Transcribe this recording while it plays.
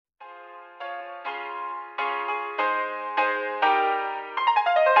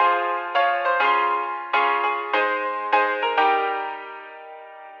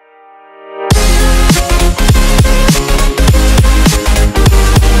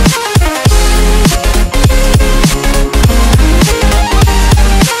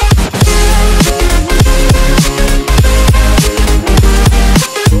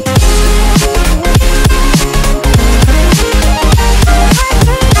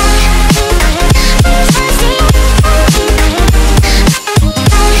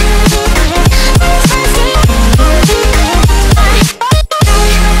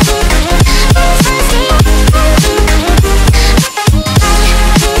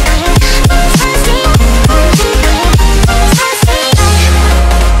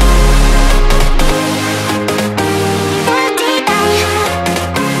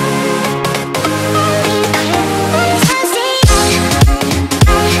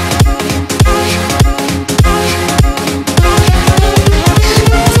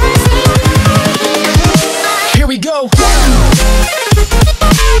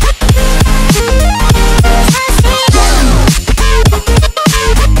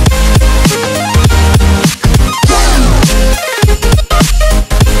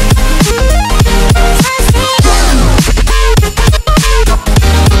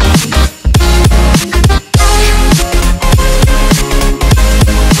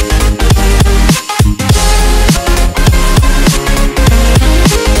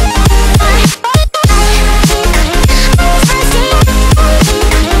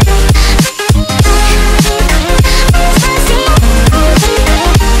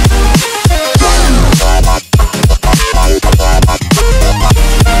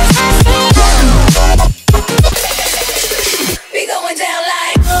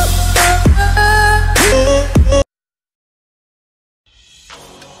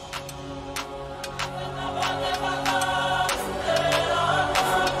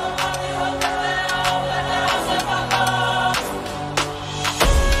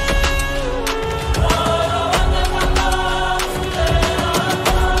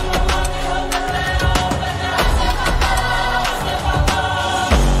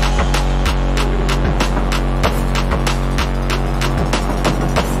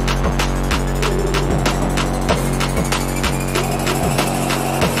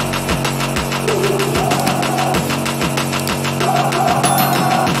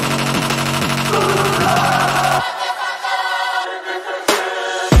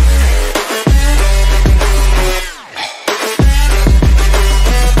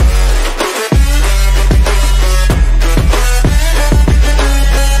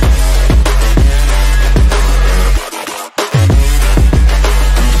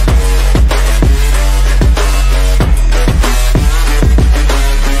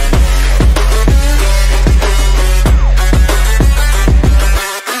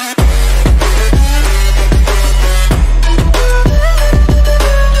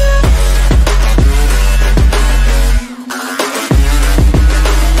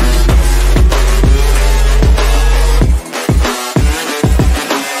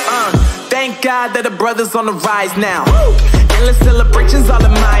God that the brothers on the rise now. Endless celebrations all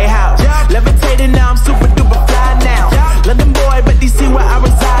in my house. Levitating now, I'm super duper fly now. London boy, but DC where I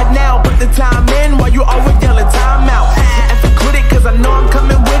reside now. Put the time in while you always yelling time out. And for quit it, cause I know I'm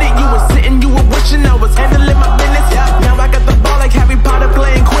coming with it. You were sitting, you were wishing I was handling my business. Now I got the ball like Harry Potter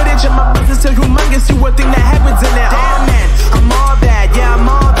playing Quidditch. And my business so humongous, you would think that happens in there. Damn man, I'm all that, yeah I'm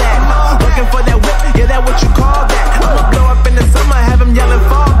all that. Looking for that whip, yeah that what you call that. I'ma blow up in the summer, have them yelling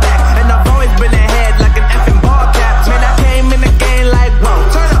fall back. And I've always been ahead like an effing ball cap. Man, I came in the game like whoa.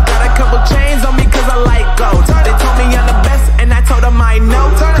 Got a couple chains on me cause I like gold. They told me I'm the best and I told them I know.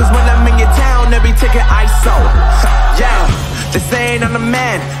 Cause when I'm in your town, every ticket I sold. Yeah, they saying I'm the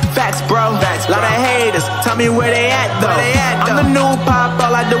man. Facts bro, facts, lot of haters. Tell me where they at though. I'm the new pop,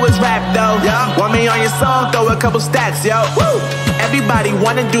 all I do is rap though. Want me on your song, throw a couple stacks, yo. Everybody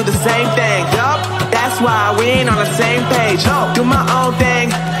wanna do the same thing. That's why we ain't on the same page. Do my own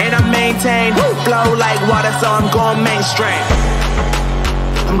thing and I maintain. Flow like water, so I'm going mainstream.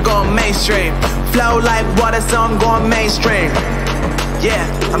 I'm going mainstream. Flow like water, so I'm going mainstream. Yeah,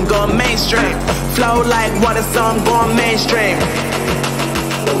 I'm going mainstream. Flow like water, so I'm going mainstream.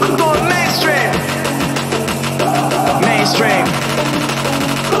 I'm going mainstream. Mainstream.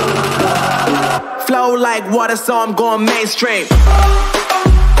 Flow like water, so I'm going mainstream.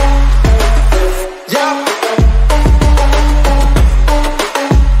 Yeah.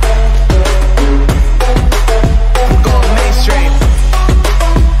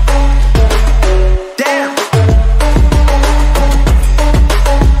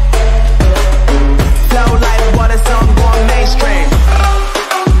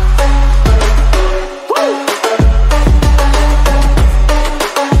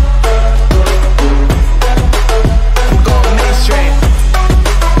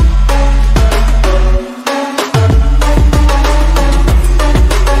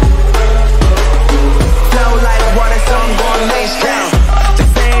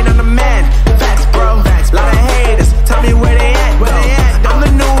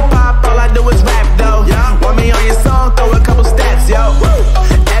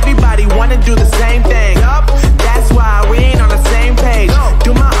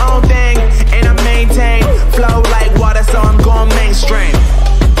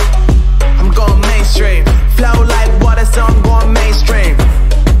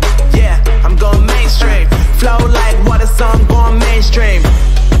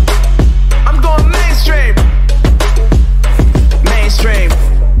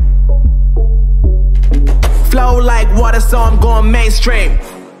 So I'm going mainstream.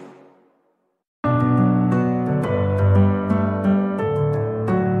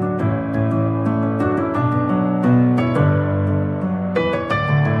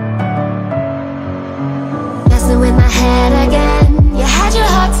 Messing with my head again. You had your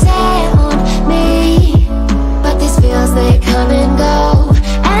heart set on me, but these feels they come and go,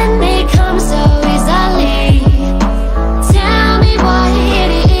 and they come so easily. Tell me what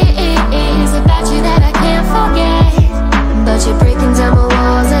it is about you that I can't forget. But you're breaking down my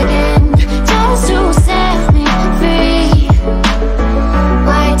walls again, just to set me free.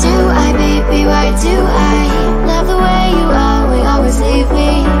 Why do I, baby, why do I love the way you are, we always leave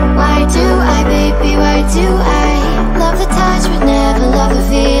me? Why do I, baby, why do I love the touch but never love the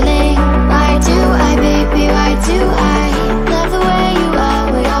feeling? Why do I, baby, why do I love the way you are?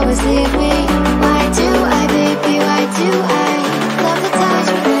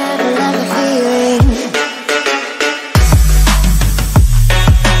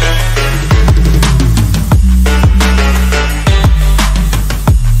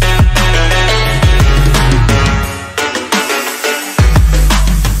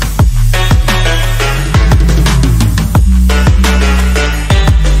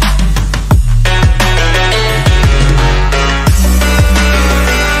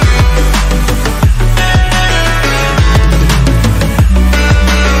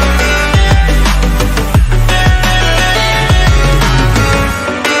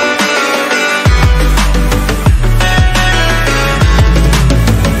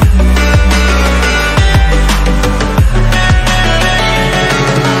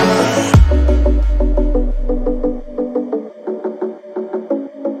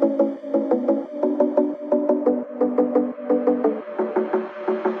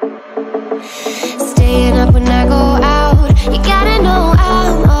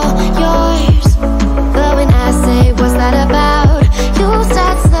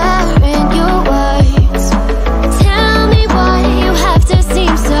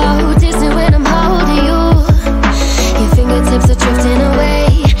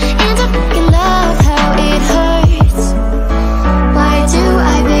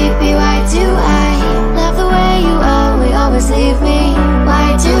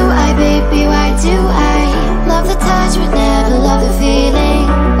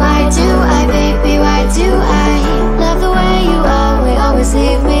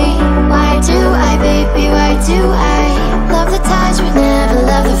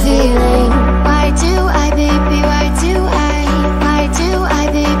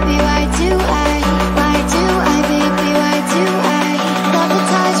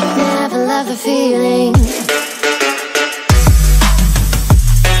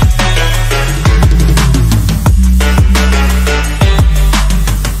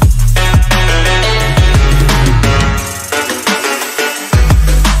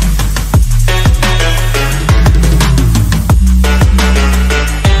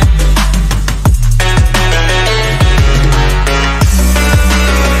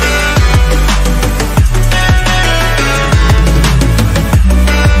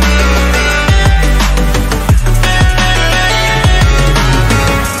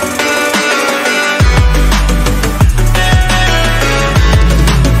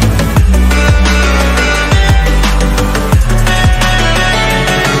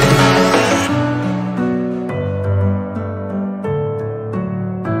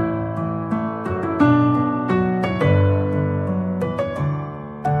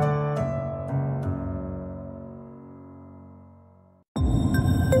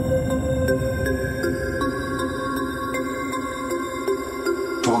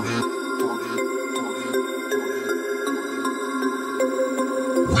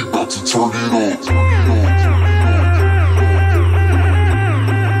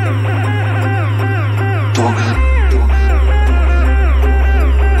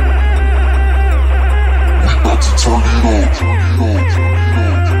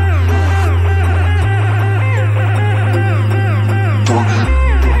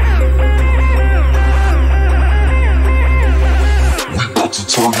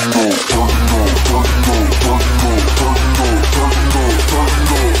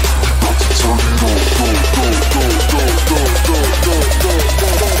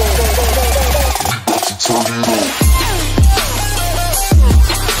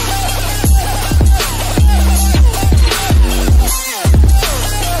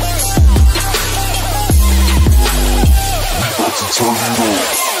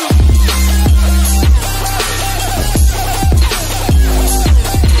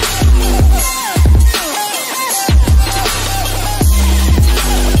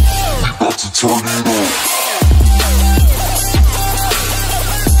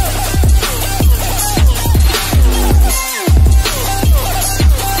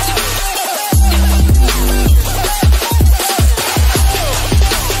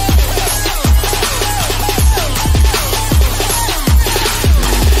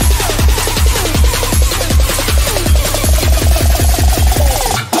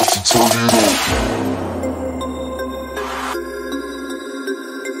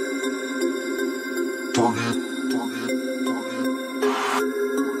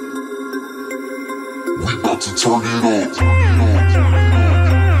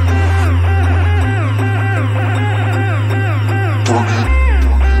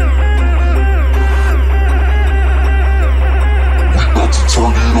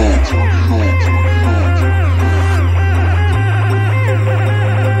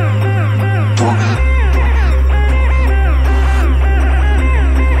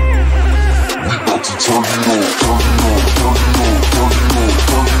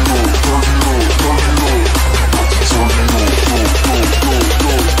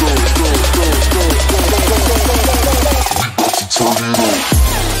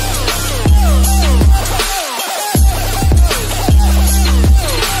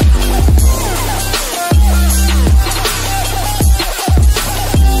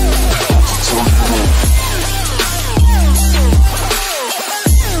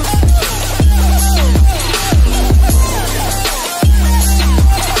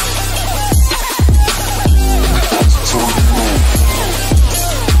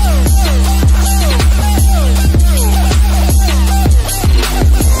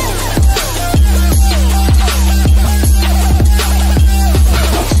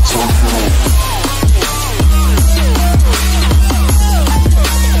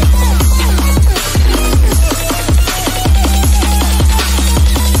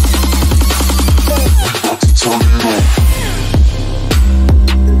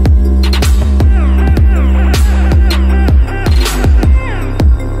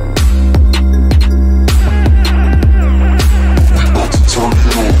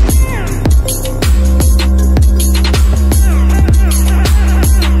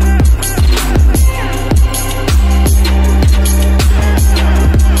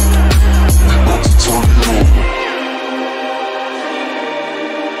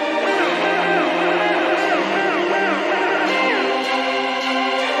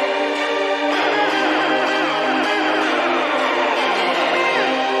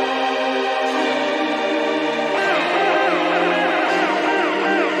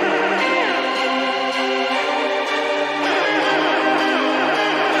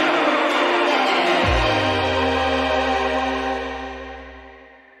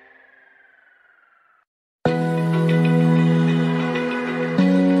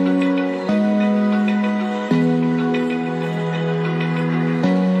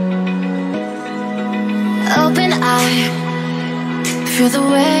 Feel the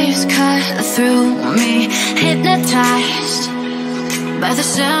waves cut through me, hypnotized by the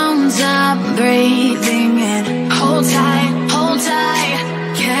sounds I'm breathing in. Hold tight,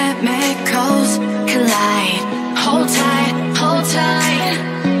 chemicals collide. Hold tight, hold tight,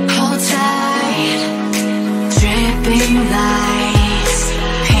 hold tight. Dripping lights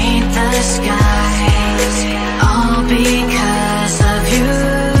paint the skies, all because of you.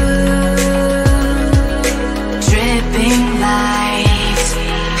 Dripping lights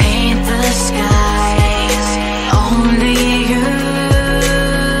paint the skies, only you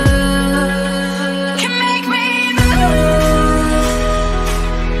can make me move.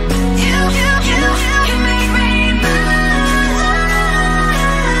 You can make me move.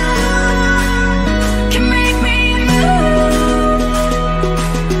 Can make me move.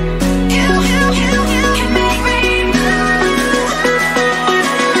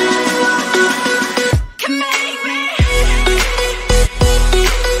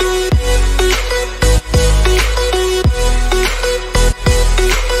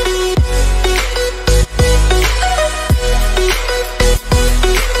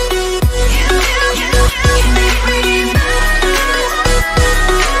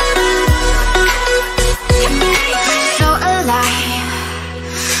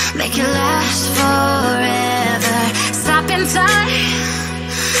 make it last forever. Stop in time,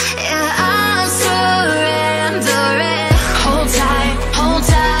 yeah, I'm surrendering. Hold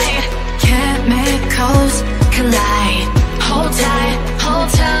tight, chemicals collide. Hold tight, hold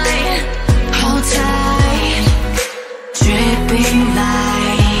tight, hold tight. Dripping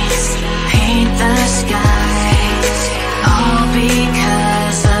lights paint the skies, all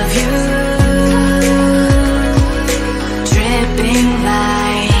because of you. Dripping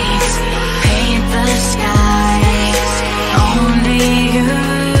lights paint the skies, only you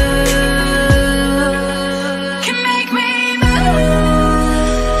can make me move.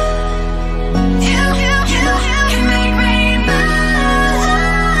 You can make me move.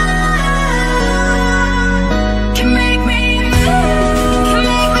 Can make me move. Can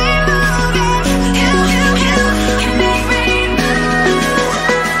make me move. You can make me move.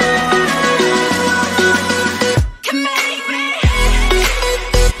 Can make me.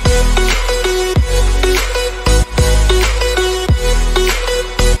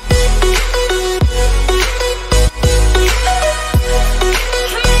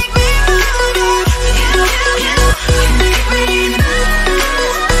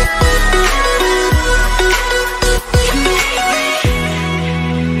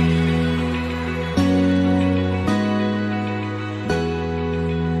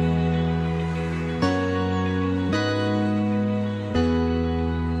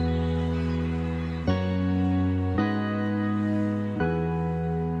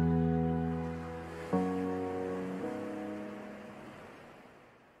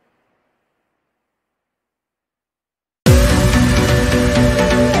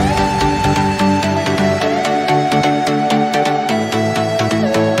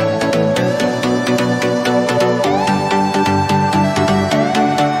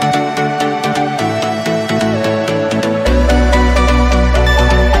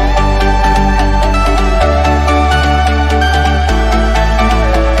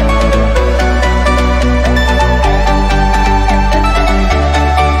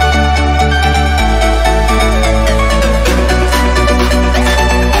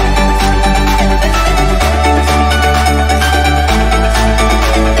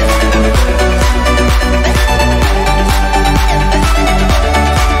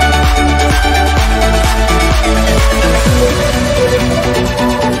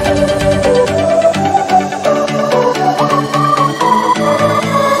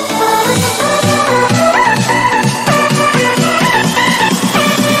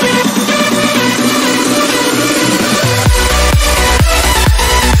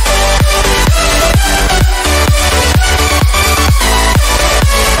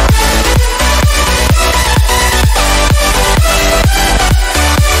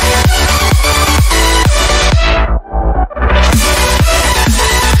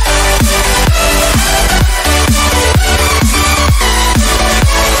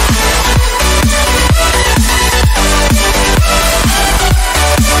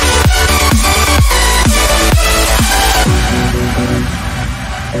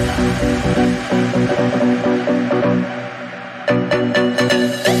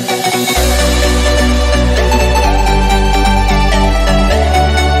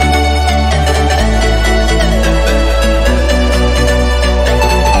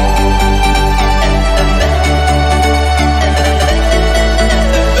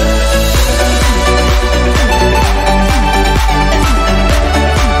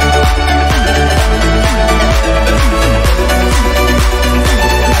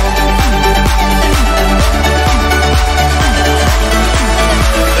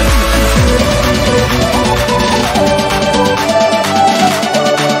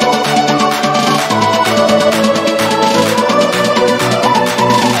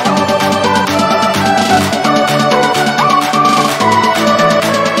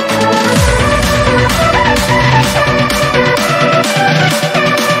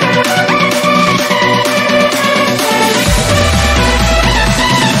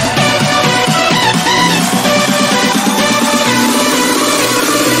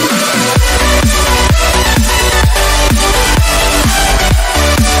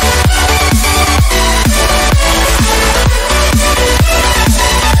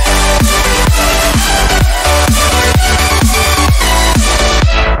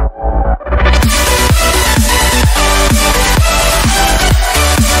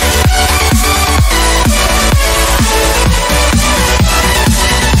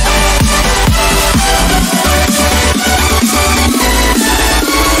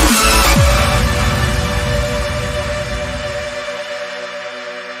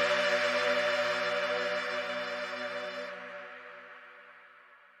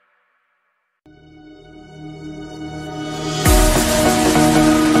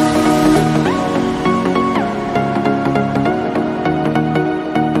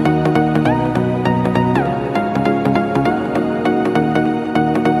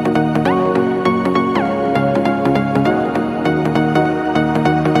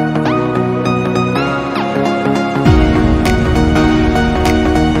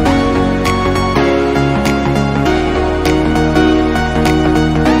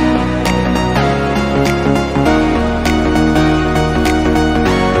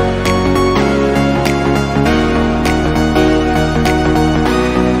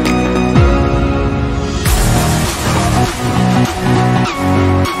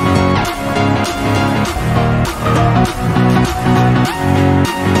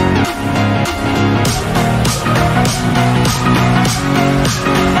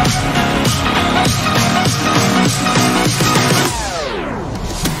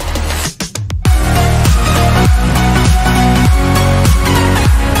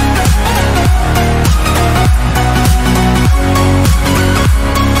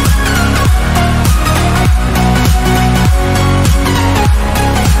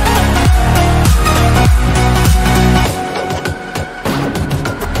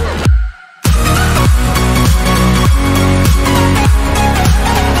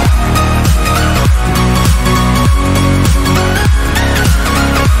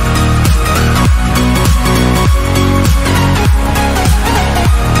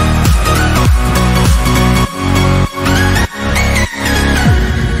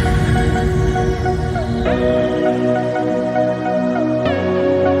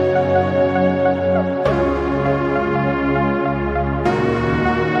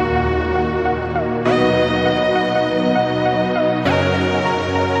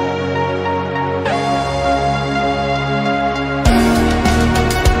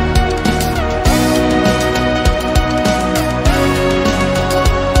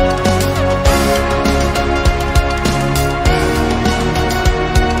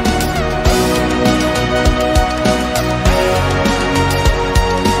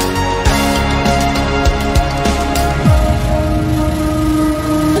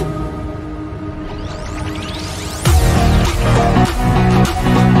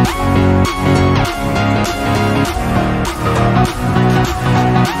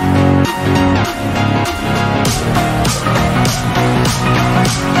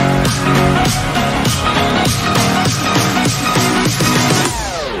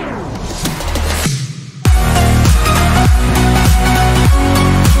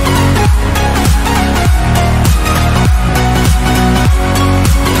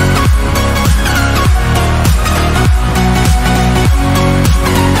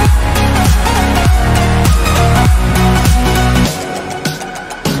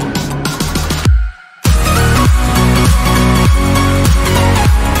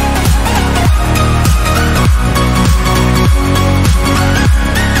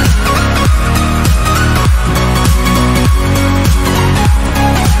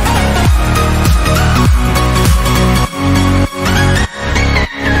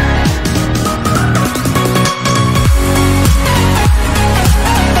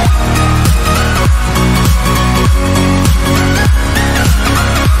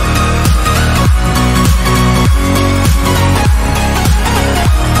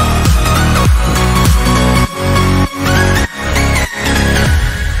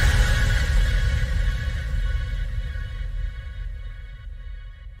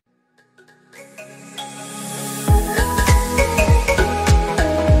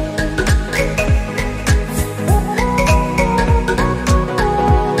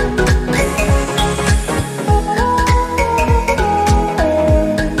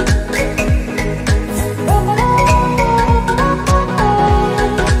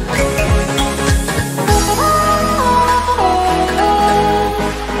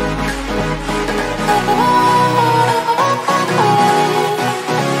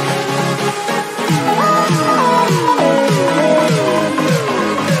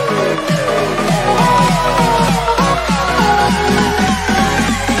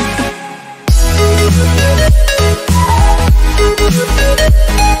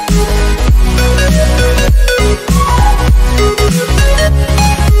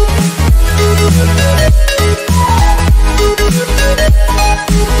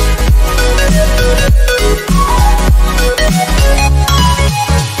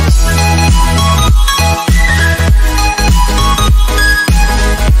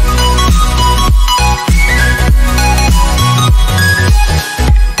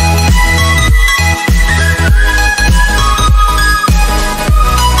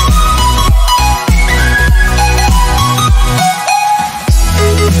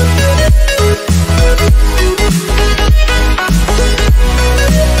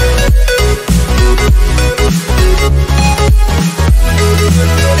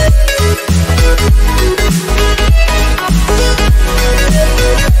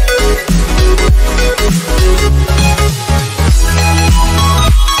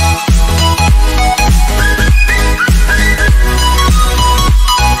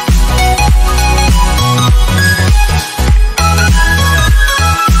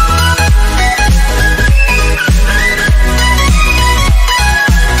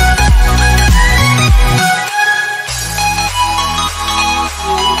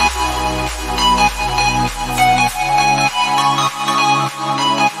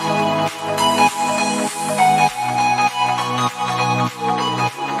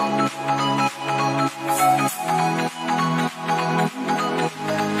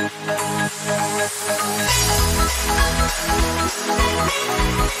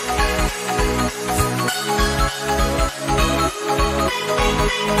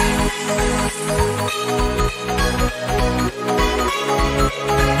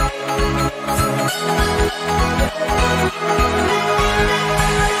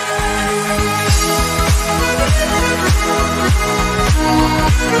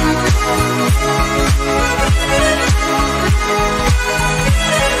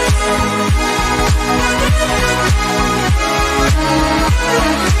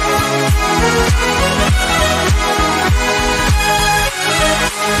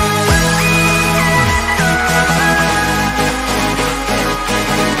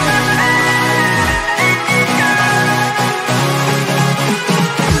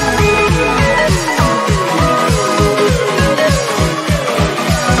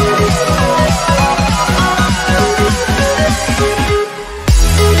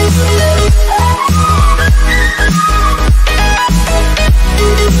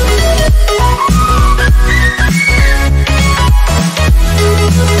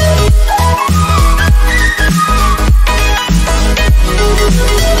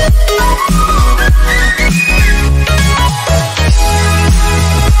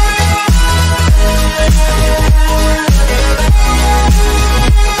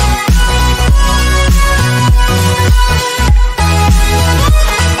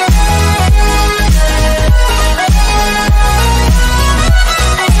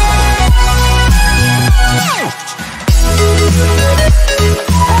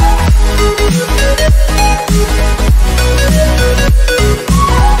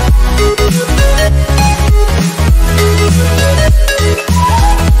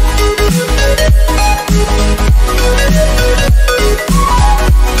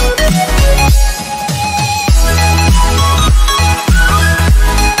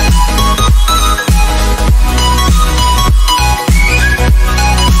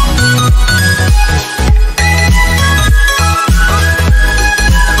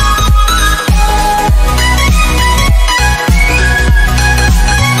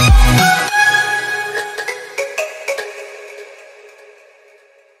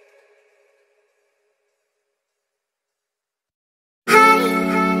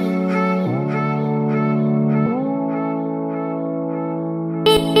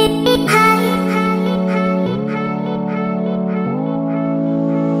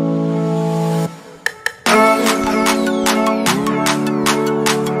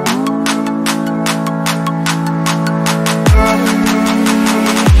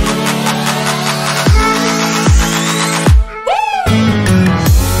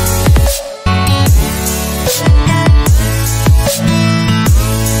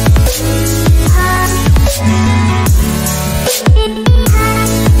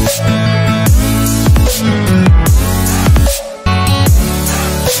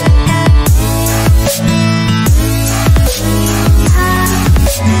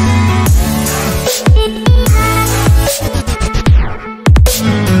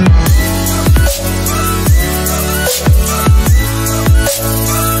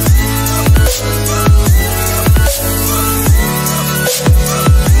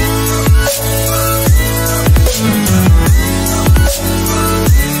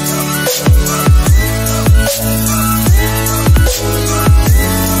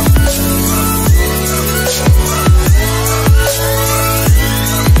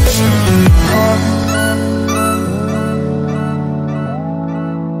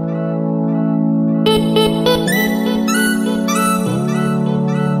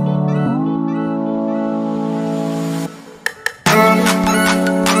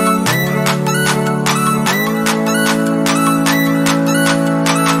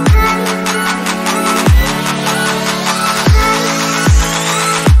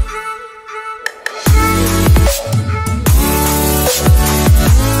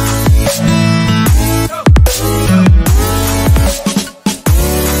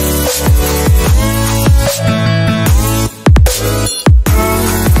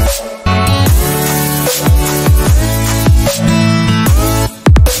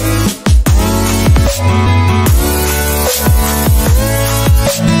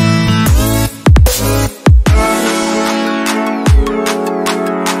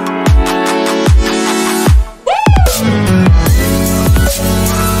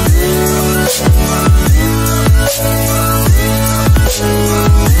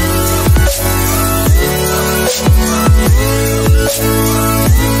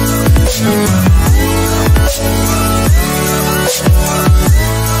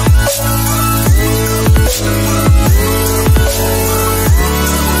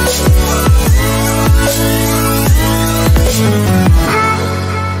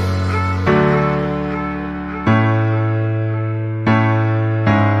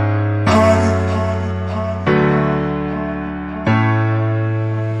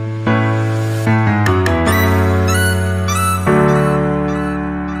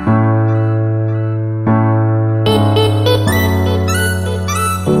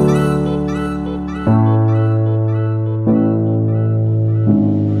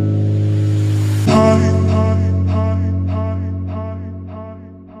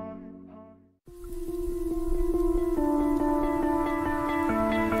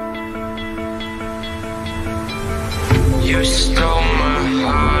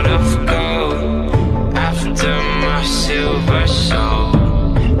 of gold after my silver soul.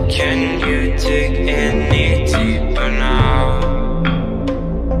 Can you dig any deeper now?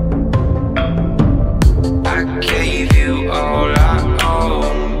 I gave you all I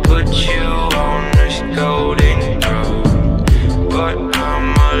own, put you on this golden throne, but I'm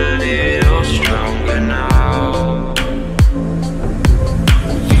a little stronger now.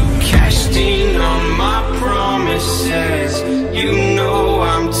 You cashed in on my promises, you know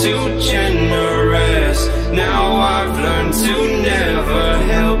I'm too generous. Now I've learned to never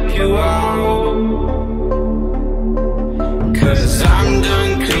help you out, 'cause I'm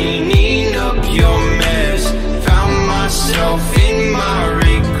done cleaning up your mess. Found myself in my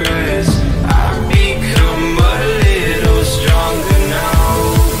regrets. I've become a little stronger now,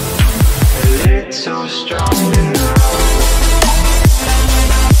 a little stronger now.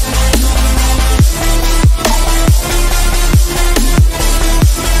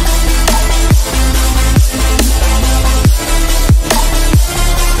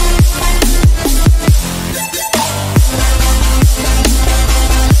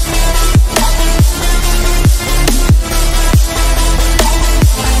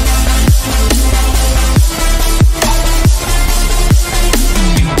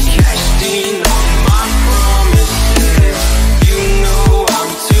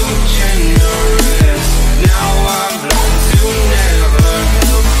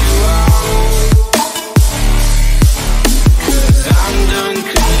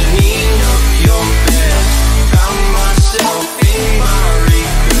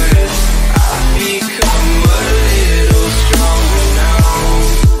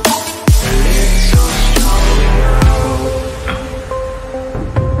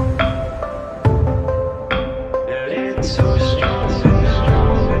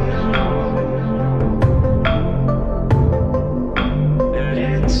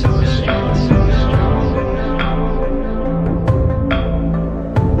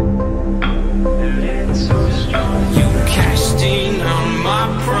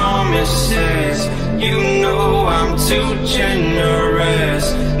 You know I'm too generous.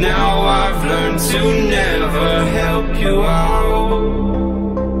 Now I've learned to never help you out.